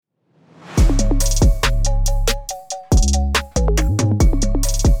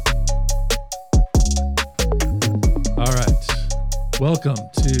welcome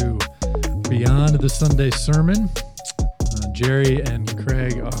to Beyond the Sunday Sermon. Jerry and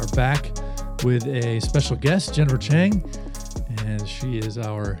Craig are back with a special guest, Jennifer Cheng, and she is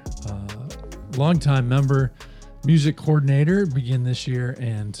our longtime member, music coordinator, begin this year,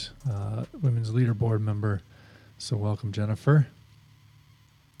 and Women's Leader Board member. So welcome, Jennifer.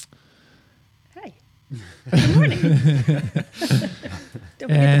 Hi. Good morning. Don't forget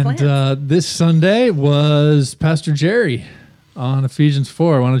the plans. This Sunday was Pastor Jerry on Ephesians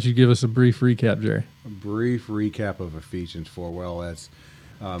 4. Why don't you give us a brief recap, Jerry? A brief recap of Ephesians 4. Well, that's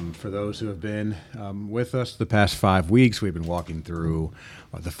for those who have been with us the past 5 weeks, we've been walking through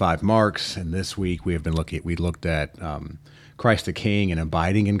the 5 marks, and this week we looked at Christ the King and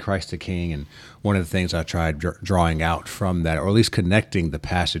abiding in Christ the King. And one of the things I tried drawing out from that, or at least connecting the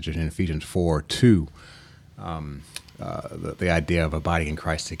passage in Ephesians 4 to the idea of abiding in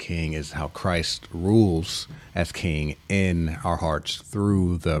Christ the King, is how Christ rules as King in our hearts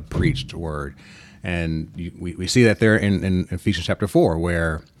through the preached word. And we see that there in Ephesians chapter 4,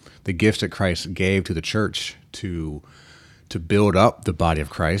 where the gifts that Christ gave to the church to build up the body of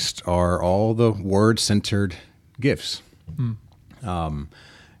Christ are all the word-centered gifts.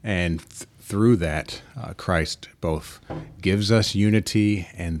 And through that, Christ both gives us unity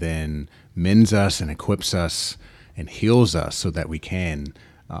and then mends us and equips us and heals us so that we can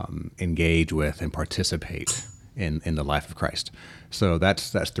engage with and participate in the life of Christ. So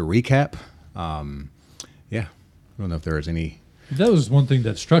that's the recap. I don't know if there is any. That was one thing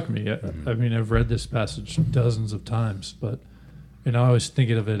that struck me. I mean, I've read this passage dozens of times, but I always think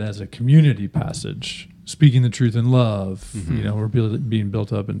of it as a community passage, speaking the truth in love. Mm-hmm. We're being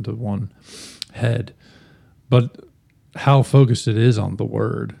built up into one head, but how focused it is on the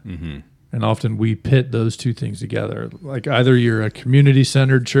word. Mm-hmm. And often we pit those two things together. Like either you're a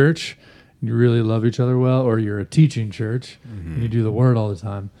community-centered church and you really love each other well, or you're a teaching church and you do the word all the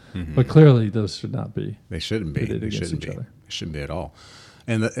time. Mm-hmm. But clearly those should not be. They shouldn't be. They shouldn't be. They shouldn't be at all.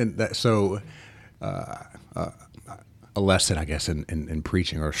 So a lesson, I guess, in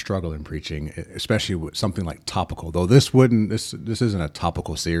preaching, or a struggle in preaching, especially with something like topical. Though this isn't a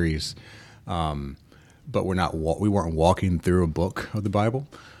topical series, but we weren't walking through a book of the Bible.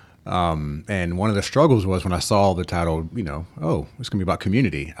 And one of the struggles was when I saw the title, it's going to be about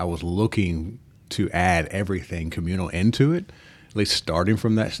community. I was looking to add everything communal into it, at least starting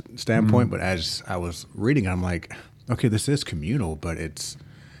from that standpoint. But as I was reading, I'm like, okay, this is communal, but it's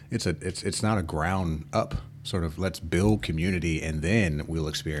not a ground up sort of let's build community and then we'll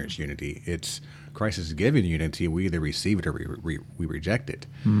experience unity. It's Christ is giving unity. We either receive it or we reject it.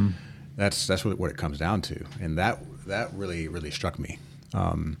 That's what it comes down to. And that really, really struck me.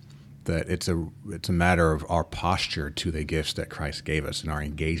 That it's a matter of our posture to the gifts that Christ gave us, and our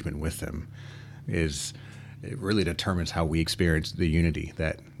engagement with them it really determines how we experience the unity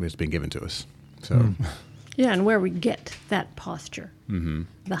that has been given to us. So, Yeah, and where we get that posture,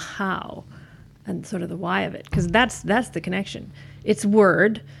 the how, and sort of the why of it, because that's the connection. It's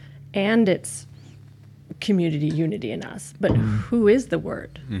word, and it's community unity in us. But who is the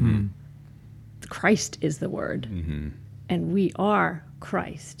word? Christ is the word, and we are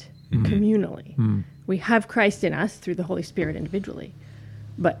Christ communally. We have Christ in us through the Holy Spirit individually,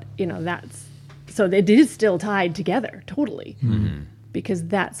 but so it is still tied together totally, because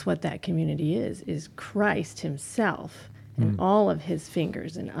that's what that community is Christ himself and all of his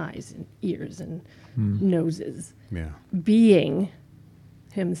fingers and eyes and ears and noses being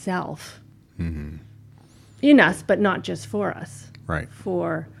himself in us, but not just for us, right,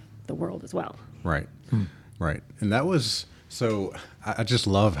 for the world as well. Right. Right. And that was, so I just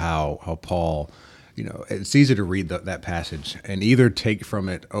love how Paul, it's easy to read that passage and either take from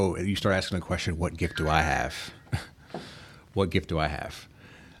it, you start asking the question, what gift do I have? What gift do I have?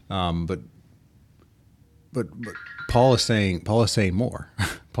 But Paul is saying more.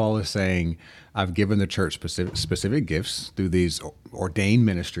 Paul is saying, I've given the church specific gifts through these ordained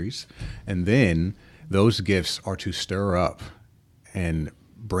ministries, and then those gifts are to stir up and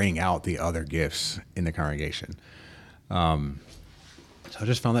bring out the other gifts in the congregation. So I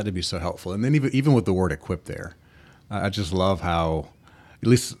just found that to be so helpful. And then even with the word equip there, I just love how, at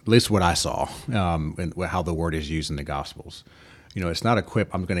least what I saw, and how the word is used in the Gospels. It's not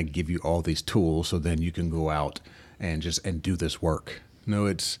equip, I'm going to give you all these tools so then you can go out and do this work. No,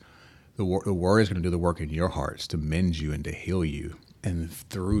 it's the word is going to do the work in your hearts to mend you and to heal you. And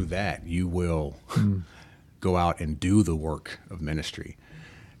through that, you will go out and do the work of ministry.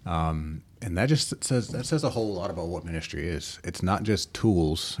 And that just says a whole lot about what ministry is. It's not just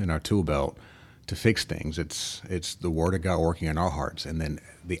tools in our tool belt to fix things. It's the Word of God working in our hearts, and then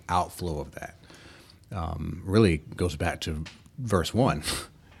the outflow of that really goes back to verse 1.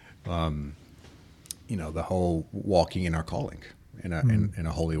 The whole walking in our calling in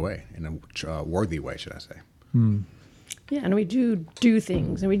a holy way, in a worthy way, should I say. Yeah, and we do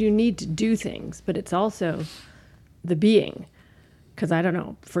things, and we do need to do things, but it's also the being. Because I don't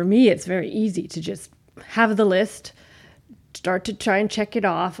know, for me, it's very easy to just have the list, start to try and check it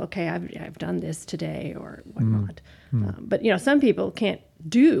off. Okay, I've done this today or whatnot. But, some people can't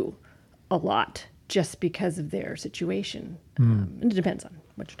do a lot just because of their situation. And it depends on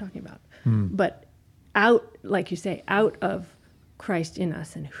what you're talking about. But out, like you say, out of Christ in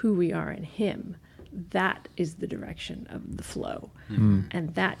us and who we are in him, that is the direction of the flow.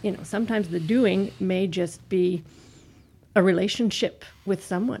 And that, sometimes the doing may just be a relationship with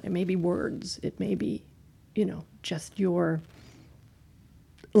someone. It may be words. It may be, just your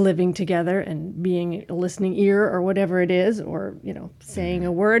living together and being a listening ear or whatever it is, or, saying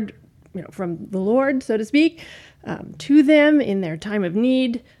a word, from the Lord, so to speak, to them in their time of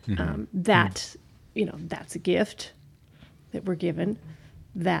need. That's a gift that we're given.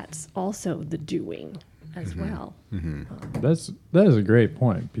 That's also the doing as well. That is a great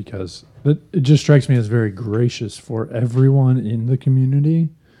point, because it just strikes me as very gracious for everyone in the community,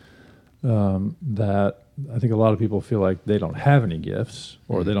 that I think a lot of people feel like they don't have any gifts,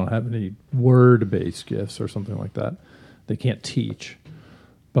 or they don't have any word-based gifts or something like that. They can't teach,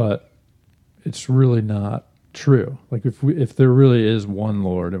 but it's really not true. Like if there really is one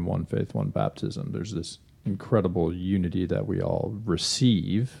Lord and one faith, one baptism, there's this incredible unity that we all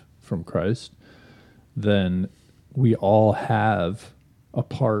receive from Christ, then we all have a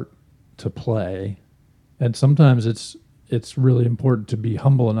part to play. And sometimes it's really important to be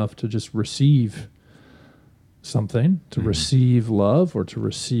humble enough to just receive something, to receive love, or to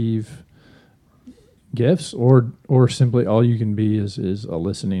receive gifts, or simply all you can be is a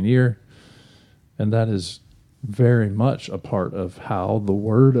listening ear. And that is very much a part of how the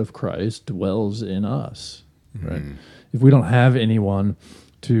word of Christ dwells in us, right? If we don't have anyone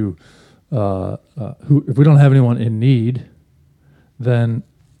if we don't have anyone in need, then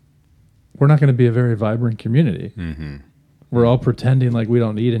we're not going to be a very vibrant community. We're all pretending like we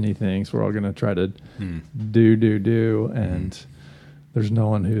don't need anything, so we're all going to try to do, and there's no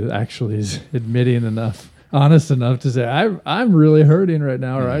one who actually is admitting enough, honest enough to say, I'm really hurting right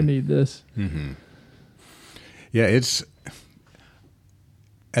now, or I need this. Yeah, it's,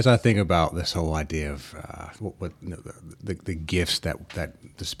 as I think about this whole idea of the gifts that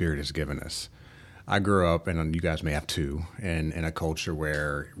the Spirit has given us. I grew up, and you guys may have too, in a culture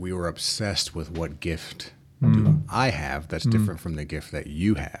where we were obsessed with what gift do I have that's different from the gift that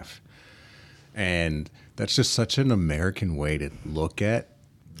you have. And that's just such an American way to look at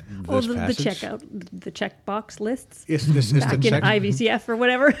this passage. The checkbox lists. It's back in IVCF or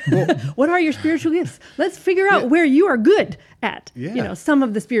whatever. What are your spiritual gifts? Let's figure out where you are good at. Some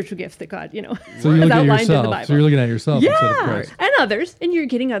of the spiritual gifts that God, so you're has looking at outlined in the yourself. Bible. So you're looking at yourself instead of Christ. And others, and you're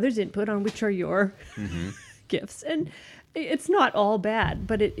getting others' input on which are your gifts. And it's not all bad,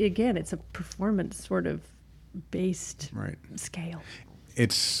 but it's a performance sort of based scale.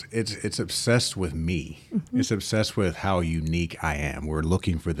 It's obsessed with me. It's obsessed with how unique I am. We're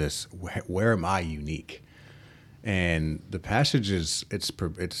looking for this. Where am I unique? And the passage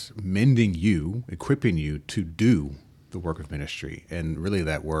it's mending you, equipping you to do the work of ministry, and really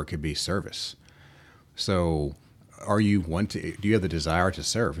that work could be service. So, do you have the desire to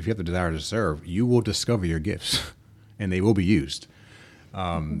serve? If you have the desire to serve, you will discover your gifts, and they will be used.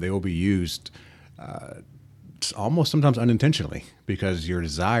 They will be used. Almost sometimes unintentionally, because your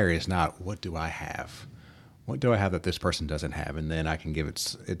desire is not, what do I have? What do I have that this person doesn't have? And then I can give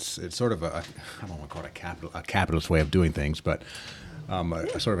it's sort of I don't want to call it a capitalist way of doing things, but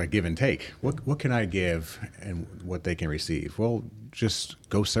a sort of a give and take. What can I give and what they can receive? Well, just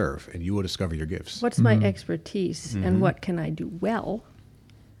go serve, and you will discover your gifts. What's my expertise, and what can I do well?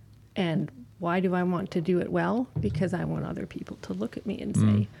 And why do I want to do it well? Because I want other people to look at me and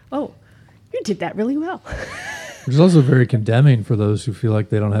say, oh, you did that really well. Which is also very condemning for those who feel like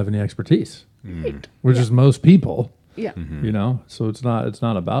they don't have any expertise, which is most people. Yeah. So it's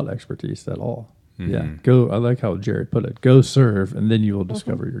not about expertise at all. Yeah. I like how Jared put it. Go serve, and then you will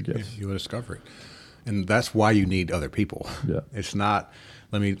discover your gifts. You will discover it. And that's why you need other people. Yeah. It's not,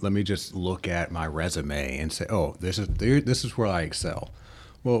 let me just look at my resume and say, oh, this is where I excel.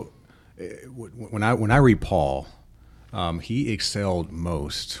 Well, when I read Paul, he excelled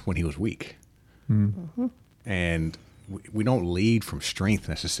most when he was weak. And we don't lead from strength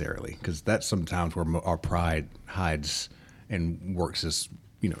necessarily, because that's sometimes where our pride hides and works as,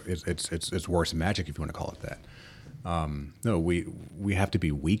 it's worse than magic, if you want to call it that. No, we have to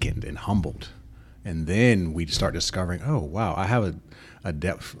be weakened and humbled And then we start discovering, oh, wow, I have a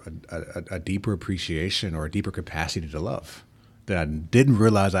depth, a deeper appreciation or a deeper capacity to love that I didn't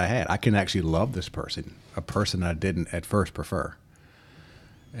realize I had. I can actually love this person, a person I didn't at first prefer.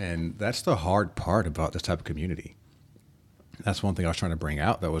 And that's the hard part about this type of community. That's one thing I was trying to bring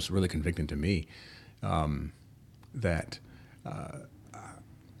out that was really convicting to me, that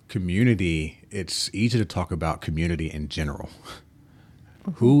community, it's easy to talk about community in general.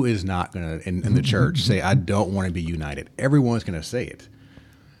 Who is not going to, in the church, say, I don't want to be united? Everyone's going to say it.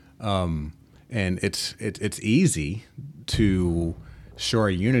 And it's easy to show our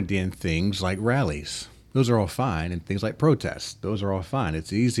unity in things like rallies. Those are all fine. And things like protests, those are all fine.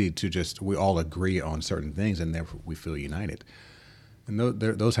 It's easy to we all agree on certain things and therefore we feel united. And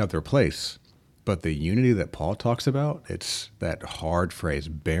those have their place. But the unity that Paul talks about, it's that hard phrase,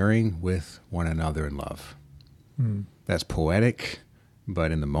 bearing with one another in love. That's poetic.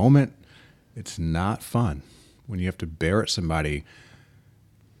 But in the moment, it's not fun when you have to bear at somebody.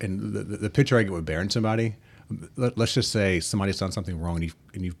 And the picture I get with bearing somebody, let's just say somebody's done something wrong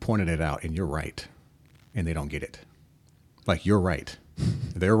and you've pointed it out and you're right and they don't get it. Like, you're right.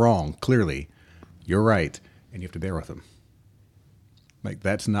 They're wrong, clearly. You're right. And you have to bear with them. Like,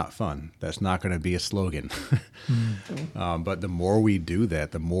 that's not fun. That's not going to be a slogan. But the more we do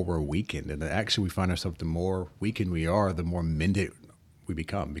that, the more we're weakened. And actually we find ourselves, the more weakened we are, the more mended we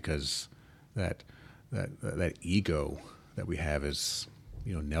become, because that ego that we have is,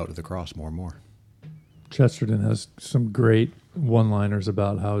 nailed to the cross more and more. Chesterton has some great one-liners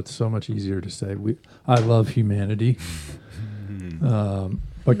about how it's so much easier to say, I love humanity.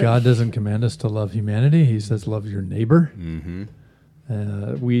 But God doesn't command us to love humanity. He says, love your neighbor.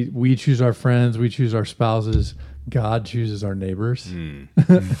 We choose our friends. We choose our spouses. God chooses our neighbors.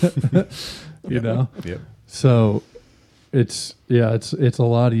 Yep. So it's a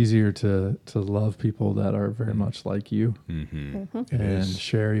lot easier to love people that are very much like you and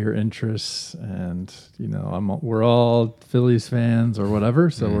share your interests. And we're all Phillies fans or whatever,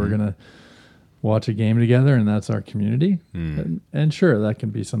 so we're gonna watch a game together, and that's our community. And sure, that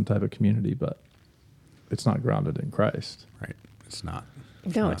can be some type of community, but it's not grounded in Christ. Right? It's not.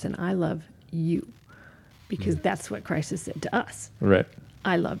 It's an I love you, because that's what Christ has said to us. Right.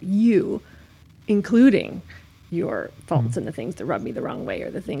 I love you, including your faults and the things that rub me the wrong way,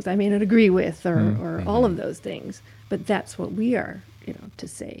 or the things I may not agree with, or all of those things. But that's what we are, to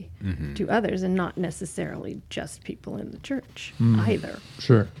say to others, and not necessarily just people in the church either.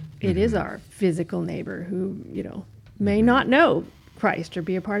 Sure. It is our physical neighbor who, may not know Christ or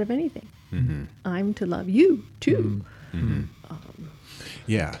be a part of anything. I'm to love you too.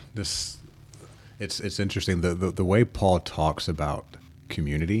 It's interesting the way Paul talks about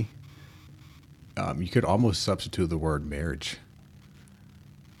community. You could almost substitute the word marriage,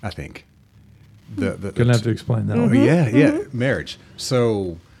 I think. Gonna have to explain that one. Yeah, marriage.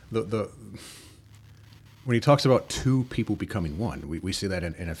 So when he talks about two people becoming one, we see that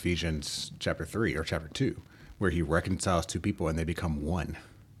in Ephesians chapter 3 or chapter 2, where he reconciles two people and they become one.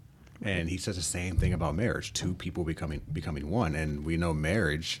 And he says the same thing about marriage, two people becoming one. And we know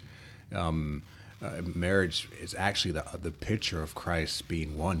marriage is actually the picture of Christ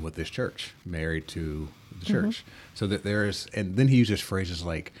being one with this church, married to the church. So that and then he uses phrases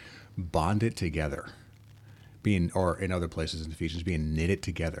like bonded together, or in other places in Ephesians, being knitted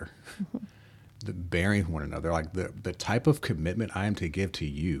together, bearing one another. Like the type of commitment I am to give to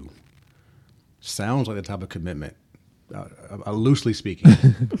you sounds like the type of commitment, loosely speaking,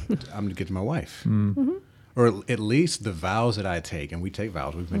 I'm to give to my wife. Or at least the vows that I take, and we take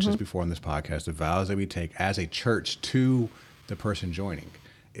vows, we've mentioned this before on this podcast, the vows that we take as a church to the person joining.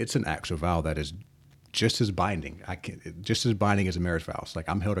 It's an actual vow that is just as binding. Just as binding as a marriage vow. It's like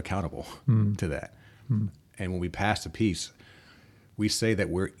I'm held accountable to that. And when we pass the peace, we say that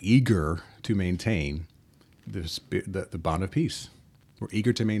we're eager to maintain the bond of peace. We're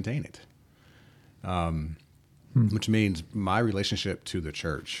eager to maintain it. Which means my relationship to the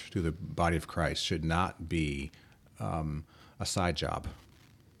church, to the body of Christ, should not be a side job,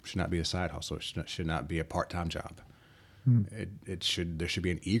 should not be a side hustle, should not be a part-time job. There should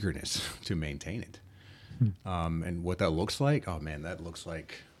be an eagerness to maintain it. And what that looks like, that looks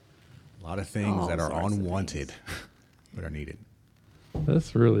like a lot of things that are unwanted but are needed.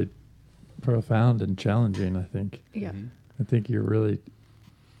 That's really profound and challenging, I think. Yeah. I think you're really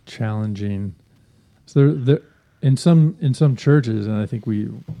challenging. So there in some churches, and I think we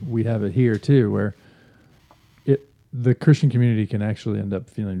have it here too, where the Christian community can actually end up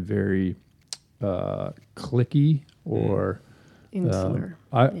feeling very cliquey or Insular.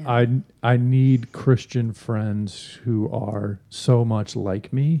 I need Christian friends who are so much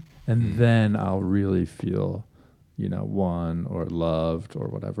like me, and then I'll really feel, one or loved or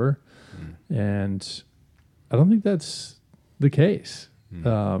whatever. And I don't think that's the case.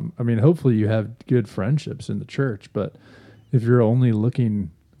 Hopefully you have good friendships in the church, but if you're only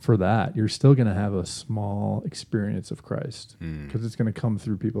looking for that, you're still going to have a small experience of Christ because it's going to come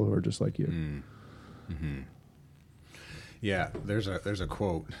through people who are just like you. Yeah, there's a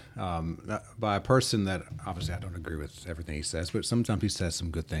quote by a person that obviously I don't agree with everything he says, but sometimes he says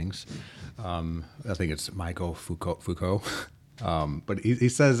some good things. I think it's Michael Foucault. But he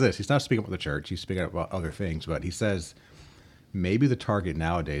says this. He's not speaking about the church. He's speaking about other things. But he says, maybe the target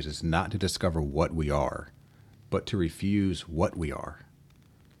nowadays is not to discover what we are, but to refuse what we are.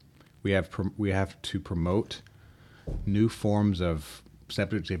 We have to promote new forms of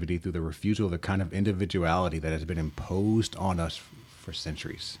subjectivity through the refusal of the kind of individuality that has been imposed on us for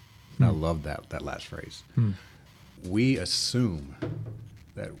centuries. And I love that last phrase. We assume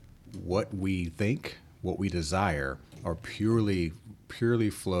that what we think, what we desire, are purely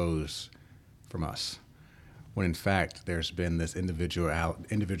flows from us, when in fact there's been this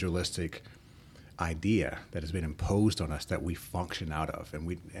individualistic idea that has been imposed on us that we function out of,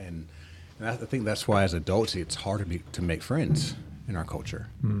 and I think that's why as adults it's hard to make friends in our culture.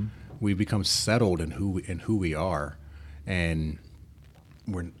 We become settled in who we are, and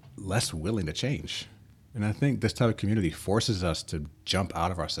we're less willing to change. And I think this type of community forces us to jump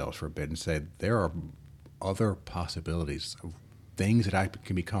out of ourselves for a bit and say there are other possibilities of things that I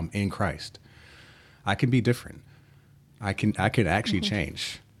can become in Christ. I can be different. I can actually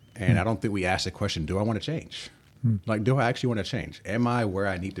change. And I don't think we ask the question, do I want to change? Like, do I actually want to change? Am I where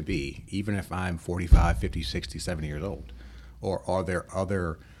I need to be, even if I'm 45, 50, 60, 70 years old? Or are there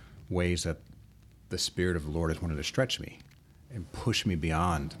other ways that the Spirit of the Lord has wanted to stretch me and push me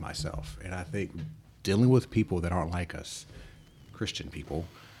beyond myself? And I think dealing with people that aren't like us, Christian people,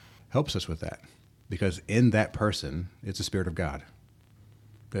 helps us with that. Because in that person, it's the Spirit of God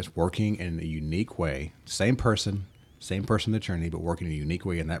that's working in a unique way. Same person in the Trinity, but working in a unique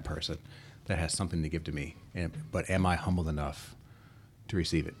way in that person that has something to give to me. But am I humble enough to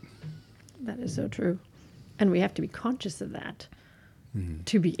receive it? That is so true. And we have to be conscious of that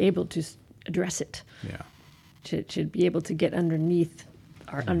to be able to address it. Yeah. To be able to get underneath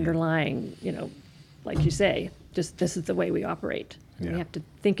our underlying, like you say, just this is the way we operate. And we have to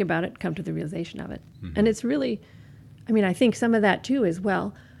think about it, come to the realization of it. And it's really, I think some of that too is,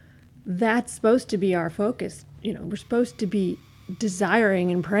 well, that's supposed to be our focus. We're supposed to be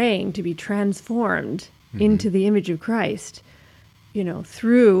desiring and praying to be transformed into the image of Christ,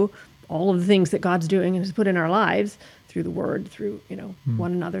 through all of the things that God's doing and has put in our lives, through the Word, through,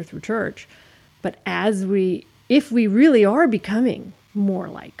 one another, through church. But if we really are becoming more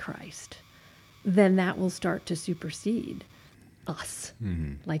like Christ, then that will start to supersede us,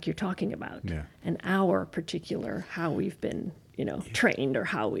 like you're talking about, and our particular, how we've been, trained, or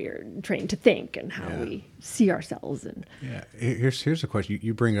how we are trained to think, and how we see ourselves. And here's a question.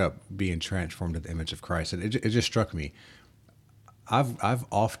 You bring up being transformed to the image of Christ, and it just struck me. I've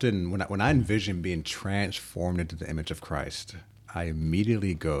often, when I envision being transformed into the image of Christ, I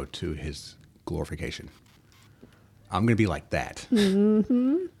immediately go to His glorification. I'm going to be like that.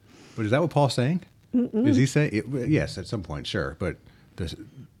 But is that what Paul's saying? Does he say it? Yes, at some point, sure. But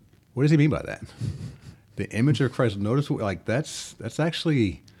what does he mean by that? The image of Christ. Notice, that's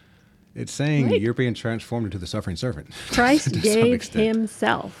actually, it's saying you're being transformed into the suffering servant. Christ gave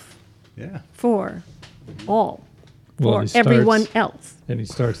Himself for all, for everyone else. And he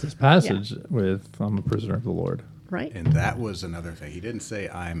starts this passage with, I'm a prisoner of the Lord. Right. And that was another thing. He didn't say,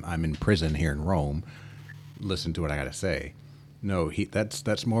 I'm in prison here in Rome. Listen to what I got to say. No,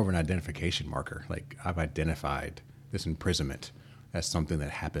 that's more of an identification marker. Like, I've identified this imprisonment as something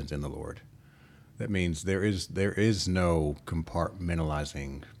that happens in the Lord. That means there is no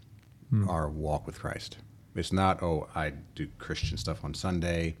compartmentalizing our walk with Christ. It's not, I do Christian stuff on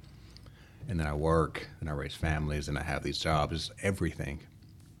Sunday, and then I work, and I raise families, and I have these jobs. It's everything,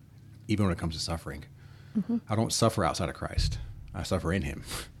 even when it comes to suffering. I don't suffer outside of Christ. I suffer in Him.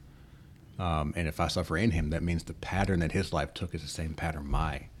 And if I suffer in Him, that means the pattern that His life took is the same pattern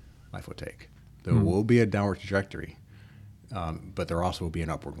my life will take. There will be a downward trajectory, but there also will be an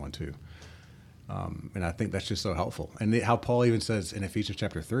upward one too. And I think that's just so helpful. And how Paul even says in Ephesians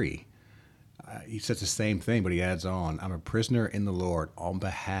chapter 3, he says the same thing, but he adds on, I'm a prisoner in the Lord on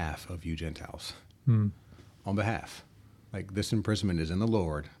behalf of you Gentiles. On behalf. Like, this imprisonment is in the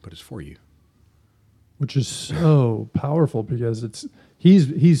Lord, but it's for you. Which is so powerful, because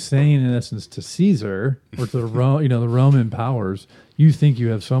he's saying in essence to Caesar or to the the Roman powers, you think you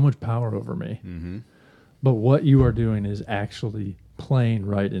have so much power over me, but what you are doing is actually playing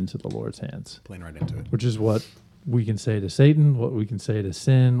right into the Lord's hands. Playing right into it. Which is what we can say to Satan, what we can say to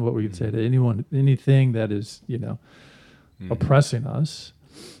sin, what we can say to anyone, anything that is, oppressing us,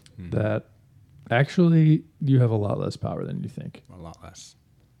 that actually you have a lot less power than you think. A lot less.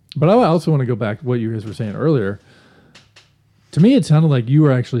 But I also want to go back to what you guys were saying earlier. To me, it sounded like you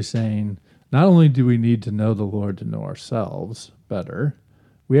were actually saying, not only do we need to know the Lord to know ourselves better,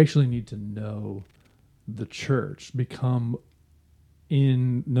 we actually need to know the church, become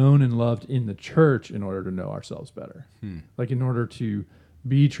known and loved in the church in order to know ourselves better. Like in order to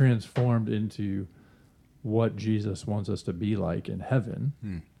be transformed into what Jesus wants us to be like in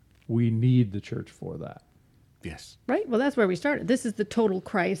heaven, we need the church for that. Yes. Right? Well, that's where we started. This is the total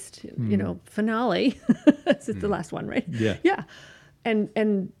Christ, finale. This is the last one, right? Yeah. Yeah.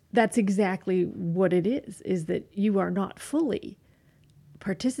 And that's exactly what it is that you are not fully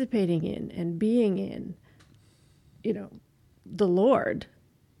participating in and being in, the Lord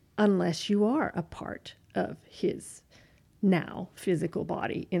unless you are a part of his now physical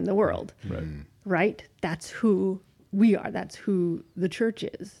body in the world. Right. Right? That's who we are. That's who the church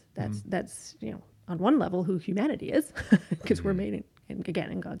is. That's on one level who humanity is, because we're made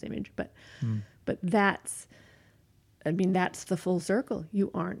in God's image. But that's the full circle. You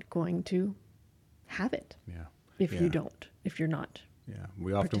aren't going to have it if you don't, if you're not. Yeah,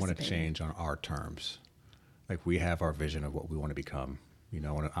 we often want to change on our terms. Like we have our vision of what we want to become.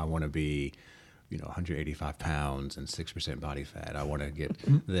 I want to be, 185 pounds and 6% body fat. I want to get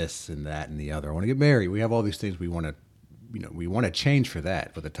this and that and the other. I want to get married. We have all these things we want to, we want to change for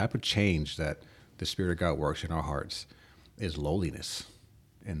that. But the type of change that the Spirit of God works in our hearts is lowliness.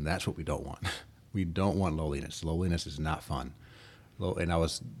 And that's what we don't want. We don't want lowliness. Lowliness is not fun. And I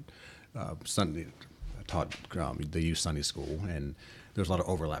was I taught the youth Sunday school, and there's a lot of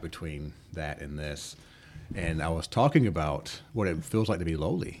overlap between that and this. And I was talking about what it feels like to be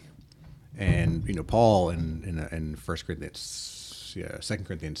lowly. And, Paul in 2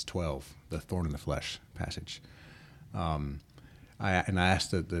 Corinthians 12, the thorn in the flesh passage. I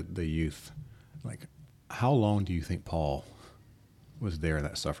asked the youth, like, how long do you think Paul was there in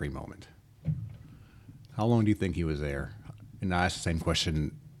that suffering moment? How long do you think he was there? And I asked the same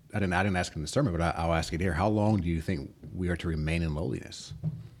question. I didn't ask it in the sermon, but I'll ask it here. How long do you think we are to remain in lowliness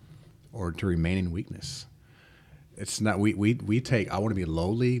or to remain in weakness? It's not, we take, I want to be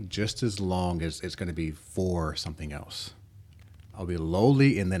lowly just as long as it's going to be for something else. I'll be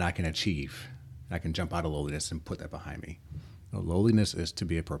lowly and then I can achieve. I can jump out of lowliness and put that behind me. No, lowliness is to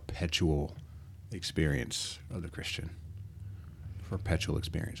be a perpetual experience of the Christian. Perpetual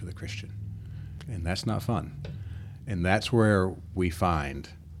experience of the Christian. And that's not fun. And that's where we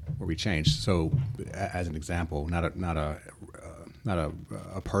change. So as an example, not a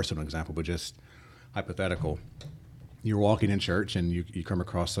personal example, but just hypothetical. You're walking in church and you come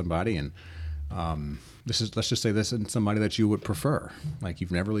across somebody, and let's just say this is somebody that you would prefer. Like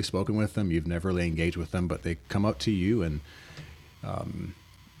you've never really spoken with them, you've never really engaged with them, but they come up to you and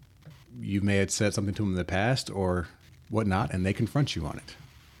you may have said something to them in the past or whatnot, and they confront you on it.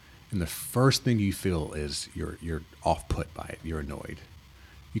 And the first thing you feel is you're off put by it. You're annoyed.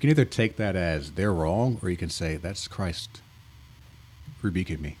 You can either take that as they're wrong, or you can say that's Christ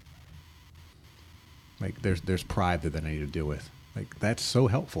rebuking me. Like there's pride that I need to deal with. Like that's so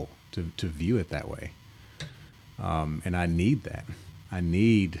helpful to view it that way. And I need that. I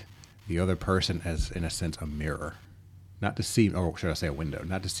need the other person as, in a sense, a mirror, not to see, or should I say a window,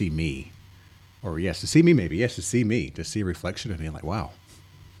 not to see me, or yes, to see me maybe, yes, to see me, to see a reflection of me. Like, wow,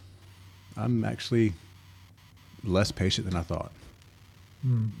 I'm actually less patient than I thought.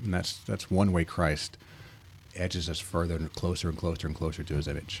 And that's one way Christ edges us further and closer and closer and closer to his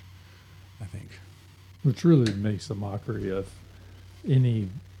image, I think. Which really makes a mockery of any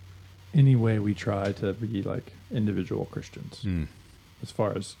way we try to be like individual Christians. As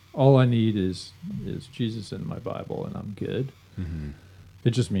far as all I need is Jesus in my Bible and I'm good. Mm-hmm.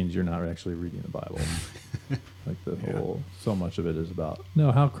 It just means you're not actually reading the Bible. Like the whole, so much of it is about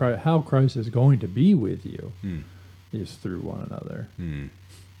how Christ is going to be with you is through one another.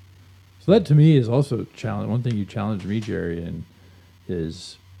 So that to me is also a challenge. One thing you challenged me, Jerry, in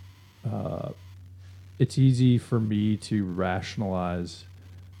is it's easy for me to rationalize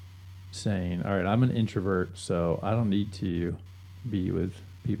saying, all right, I'm an introvert, so I don't need to be with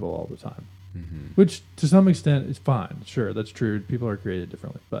people all the time. Mm-hmm. Which to some extent is fine. Sure, that's true. People are created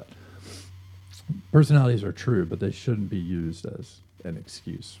differently. But personalities are true, but they shouldn't be used as an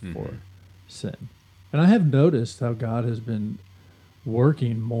excuse for sin. And I have noticed how God has been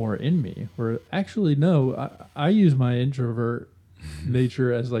working more in me. Where actually, no, I use my introvert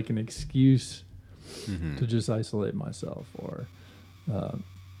nature as like an excuse to just isolate myself, or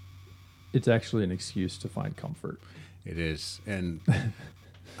it's actually an excuse to find comfort. It is, and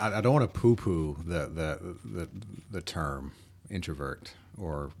I don't want to poo-poo the term introvert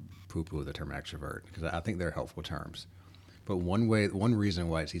or poo-poo the term extrovert, because I think they're helpful terms. But one reason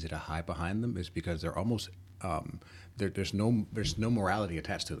why it's easy to hide behind them is because they're almost there's no morality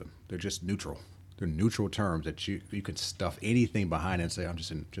attached to them. They're just neutral. They're neutral terms that you could stuff anything behind and say, I'm just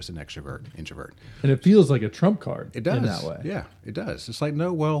an extrovert, introvert. And it feels like a trump card. It does. In that way. Yeah, it does. It's like,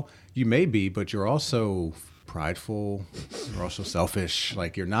 no, well, you may be, but you're also prideful. You're also selfish.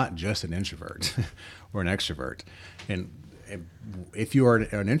 Like, you're not just an introvert or an extrovert. And if you are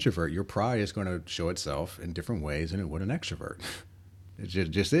an introvert, your pride is going to show itself in different ways than it would an extrovert. It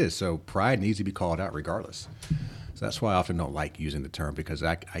just is. So pride needs to be called out regardless. So that's why I often don't like using the term, because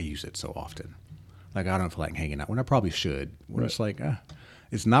I use it so often. Like, I don't feel like hanging out when I probably should. When It's like,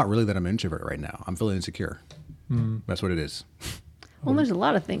 it's not really that I'm an introvert right now. I'm feeling insecure. That's what it is. Well, there's a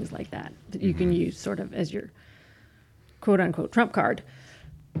lot of things like that you can use sort of as your quote unquote trump card.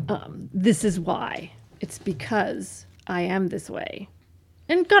 This is why. It's because I am this way.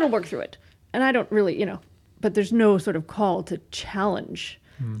 And God will work through it. And I don't really, but there's no sort of call to challenge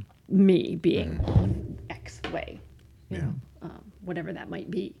me being X way, whatever that might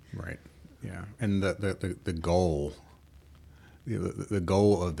be. Right. Yeah. And the goal, the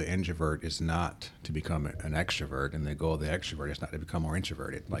goal of the introvert is not to become an extrovert, and the goal of the extrovert is not to become more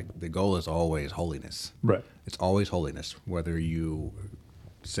introverted. Like, the goal is always holiness. Right. It's always holiness. Whether you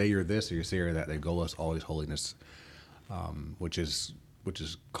say you're this or you say you're that, the goal is always holiness, which is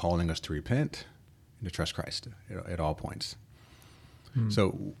calling us to repent and to trust Christ at all points.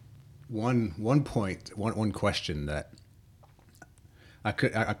 So one question that I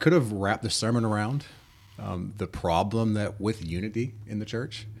could have wrapped the sermon around, the problem that with unity in the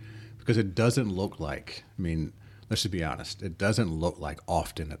church, because it doesn't look like, let's just be honest, it doesn't look like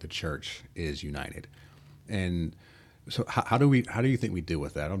often that the church is united. And so how do you think we deal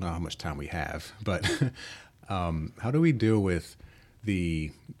with that? I don't know how much time we have, but how do we deal with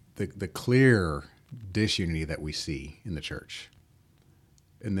the clear disunity that we see in the church,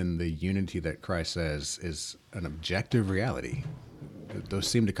 and then the unity that Christ says is an objective reality? Those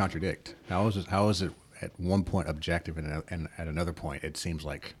seem to contradict. How is it at one point objective and at another point it seems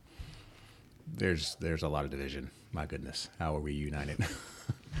like there's a lot of division? My goodness, how are we united?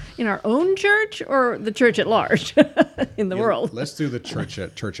 In our own church or the church at large in the world? Let's do the church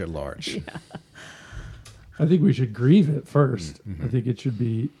at large. Yeah. I think we should grieve it first. I think it should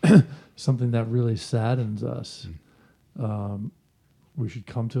be something that really saddens us. We should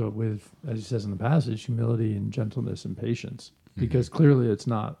come to it with, as he says in the passage, humility and gentleness and patience, because clearly it's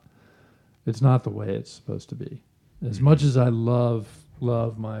not the way it's supposed to be. As much as I love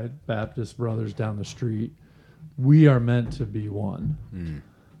my Baptist brothers down the street, we are meant to be one.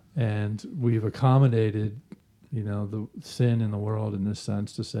 And we've accommodated, the sin in the world in this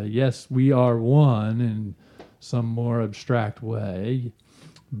sense to say, yes, we are one in some more abstract way,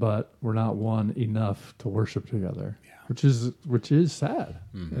 but we're not one enough to worship together, which is sad.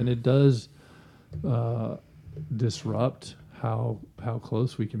 And it does disrupt how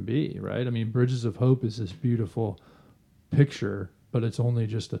close we can be, right? Bridges of Hope is this beautiful picture, but it's only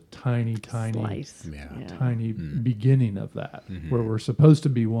just a tiny Slice. tiny beginning of that, where we're supposed to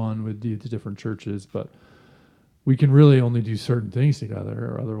be one with these different churches, but we can really only do certain things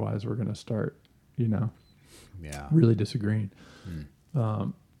together, or otherwise we're going to start, really disagreeing.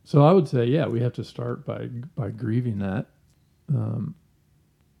 So I would say, we have to start by grieving that,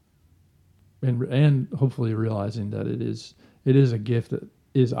 and hopefully realizing that it is a gift that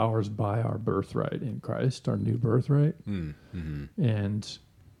is ours by our birthright in Christ, our new birthright, and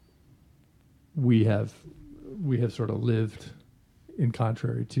we have sort of lived in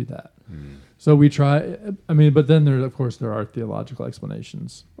contrary to that. So we try. But then there are theological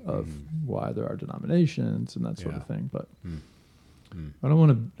explanations of why there are denominations and that sort of thing. But I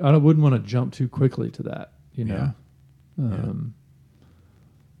wouldn't want to jump too quickly to that.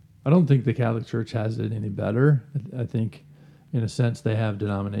 I don't think the Catholic Church has it any better. I think, in a sense, they have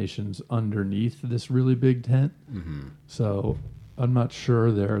denominations underneath this really big tent. So I'm not sure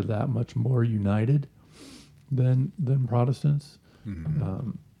they're that much more united than Protestants.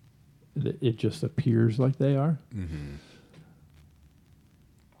 It just appears like they are.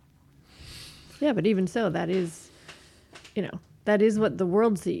 Yeah, but even so, that is what the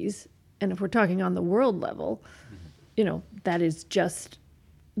world sees. And if we're talking on the world level, that is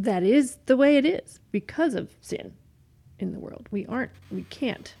the way it is because of sin. in the world. We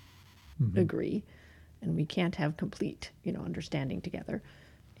can't agree, and we can't have complete, understanding together.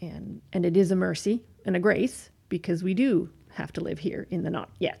 And it is a mercy and a grace, because we do have to live here in the not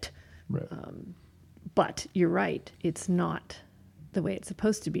yet. Right. But you're right, it's not the way it's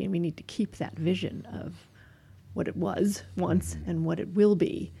supposed to be, and we need to keep that vision of what it was once and what it will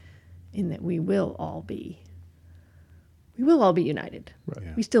be, in that we will all be united. Right.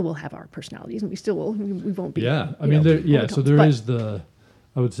 Yeah. We still will have our personalities, and we won't be. Yeah. I mean, so there but is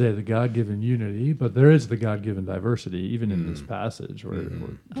I would say the God-given unity, but there is the God-given diversity, even in this passage where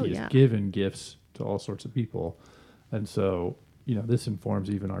he has given gifts to all sorts of people. And so, this informs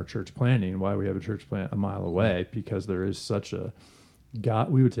even our church planning, why we have a church plant a mile away, because there is such a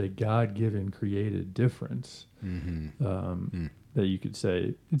we would say God-given created difference that you could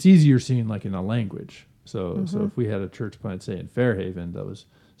say it's easier seen like in a language. So if we had a church plant, say in Fairhaven, that was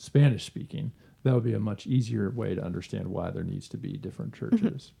Spanish speaking, that would be a much easier way to understand why there needs to be different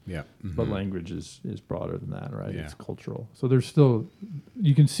churches. Yeah. But language is broader than that, right? Yeah. It's cultural. So there's still,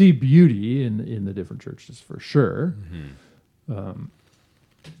 you can see beauty in the different churches for sure. But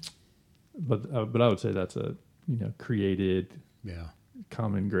I would say that's a, created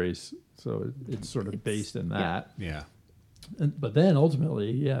common grace. So it's sort of based in that. Yeah. But then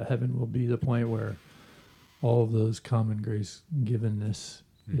ultimately, heaven will be the point where all of those common grace givenness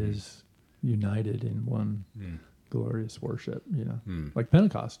is united in one glorious worship, like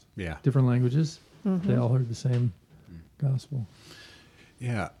Pentecost. Yeah. Different languages, they all heard the same gospel.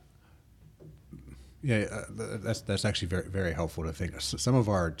 Yeah. Yeah, that's actually very, very helpful to think. Some of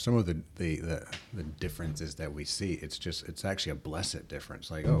the differences that we see, it's actually a blessed difference.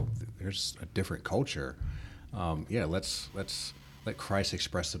 Like, there's a different culture. Let's let Christ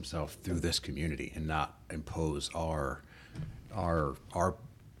express himself through this community and not impose our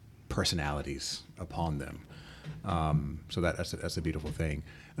personalities upon them. So that's a beautiful thing.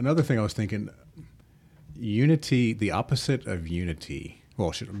 Another thing I was thinking, unity, the opposite of unity. Well,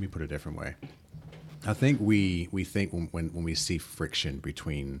 let me put it a different way. I think we think when we see friction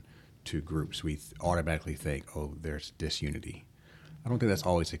between two groups, we automatically think, there's disunity. I don't think that's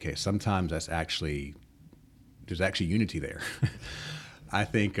always the case. Sometimes there's actually unity there. I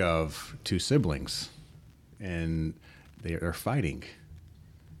think of two siblings, and they're fighting.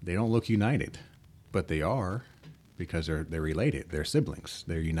 They don't look united, but they are, because they're related. They're siblings.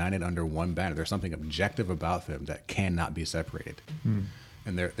 They're united under one banner. There's something objective about them that cannot be separated,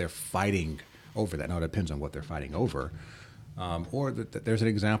 and they're fighting over that. Now, it depends on what they're fighting over. There's an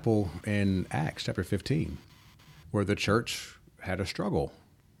example in Acts chapter 15 where the church had a struggle.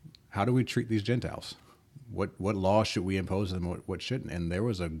 How do we treat these Gentiles? What law should we impose on them? What shouldn't? And there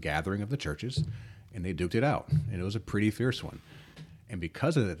was a gathering of the churches, and they duked it out, and it was a pretty fierce one. And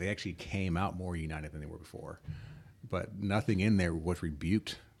because of that, they actually came out more united than they were before. But nothing in there was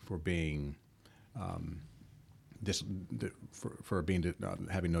rebuked for being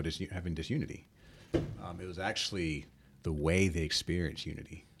having disunity. It was actually the way they experienced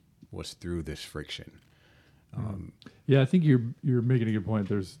unity was through this friction. I think you're making a good point.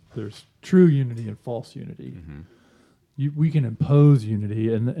 There's true unity and false unity. We can impose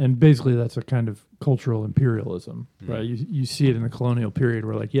unity, and basically that's a kind of cultural imperialism, right? You see it in the colonial period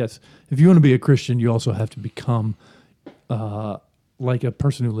where, like, yes, if you want to be a Christian, you also have to become like a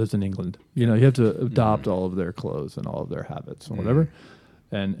person who lives in England. You have to adopt all of their clothes and all of their habits and whatever,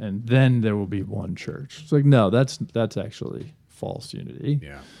 and then there will be one church. It's like, no, that's actually false unity.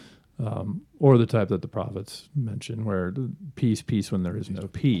 Yeah. Or the type that the prophets mention, where peace when there is no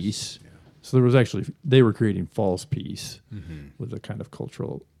peace. Yeah. So they were creating false peace with a kind of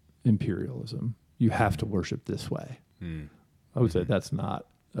cultural imperialism. You have to worship this way. I would say that's not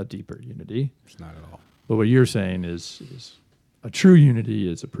a deeper unity. It's not at all. But what you're saying is a true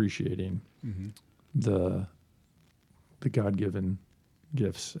unity is appreciating the God-given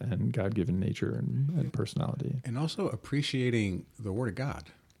gifts and God-given nature and personality. And also appreciating the Word of God.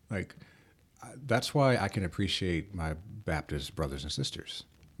 Like, that's why I can appreciate my Baptist brothers and sisters,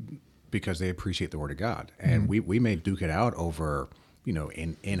 because they appreciate the Word of God. And we may duke it out over,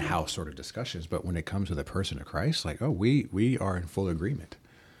 in-house sort of discussions, but when it comes to the person of Christ, like, we are in full agreement.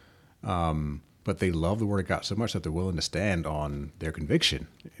 But they love the Word of God so much that they're willing to stand on their conviction.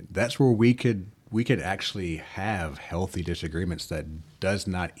 That's where we could actually have healthy disagreements that does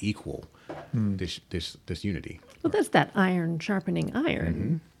not equal this unity. Well, that's that iron sharpening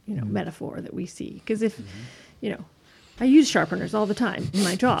iron, metaphor that we see. Because if, I use sharpeners all the time in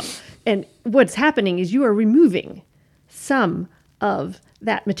my job. And what's happening is you are removing some of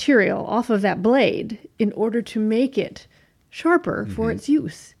that material off of that blade in order to make it sharper for its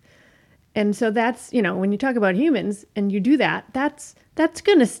use. And so that's, when you talk about humans and you do that, that's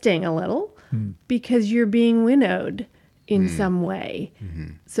going to sting a little because you're being winnowed in some way,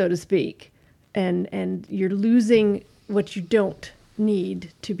 so to speak. And you're losing what you don't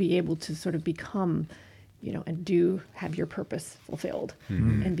need to be able to sort of become, and have your purpose fulfilled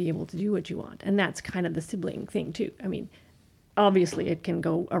and be able to do what you want. And that's kind of the sibling thing too. I mean, obviously it can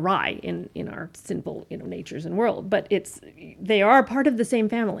go awry in our sinful, natures and world, but they are part of the same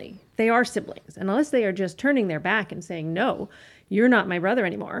family. They are siblings. And unless they are just turning their back and saying, no, you're not my brother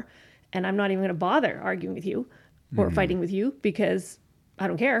anymore, and I'm not even going to bother arguing with you or fighting with you because I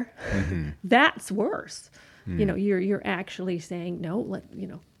don't care. That's worse. You're actually saying, no,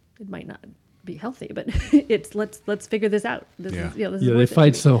 it might not be healthy, but let's figure this out. This is they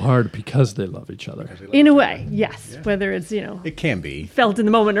fight so hard because they love each other. In a way, yes. Yeah. Whether it's it can be felt in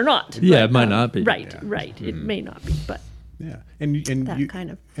the moment or not. Yeah, but, it might not be. Right. It may not be, but and that you, kind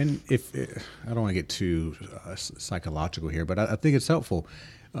of. And if I don't want to get too psychological here, but I think it's helpful.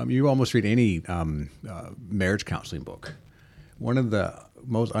 You almost read any marriage counseling book. One of the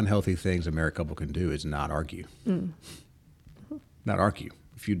most unhealthy things a married couple can do is not argue. Not argue.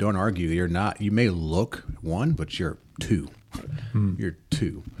 If you don't argue, you may look one, but you're two. You're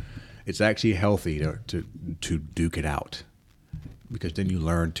two. It's actually healthy to duke it out, because then you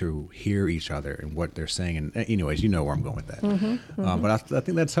learn to hear each other and what they're saying. And anyways, you know where I'm going with that. But I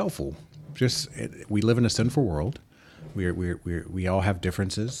think that's helpful. We live in a sinful world. We all have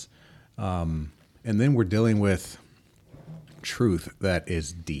differences. And then we're dealing with truth that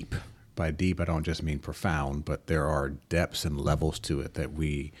is deep. By deep, I don't just mean profound, but there are depths and levels to it that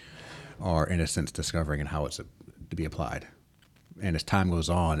we are, in a sense, discovering and how it's to be applied. And as time goes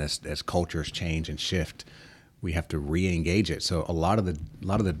on, as cultures change and shift, we have to re-engage it. So a lot of the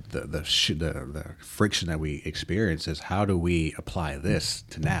friction that we experience is, how do we apply this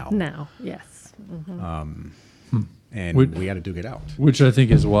to now? Now, yes. And we got to duke it out. Which I think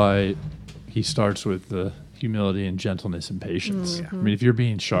is why he starts with the humility and gentleness and patience. I mean, if you're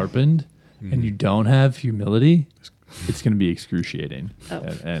being sharpened and you don't have humility, it's going to be excruciating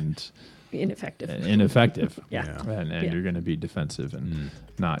and ineffective. Yeah. And you're going to be defensive and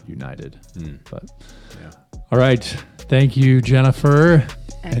not united. But Yeah. All right. Thank you, Jennifer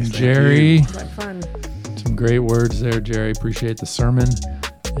and Jerry. What fun. Some great words there, Jerry. Appreciate the sermon.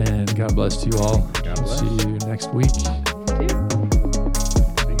 And God bless you all. God bless. See you next week.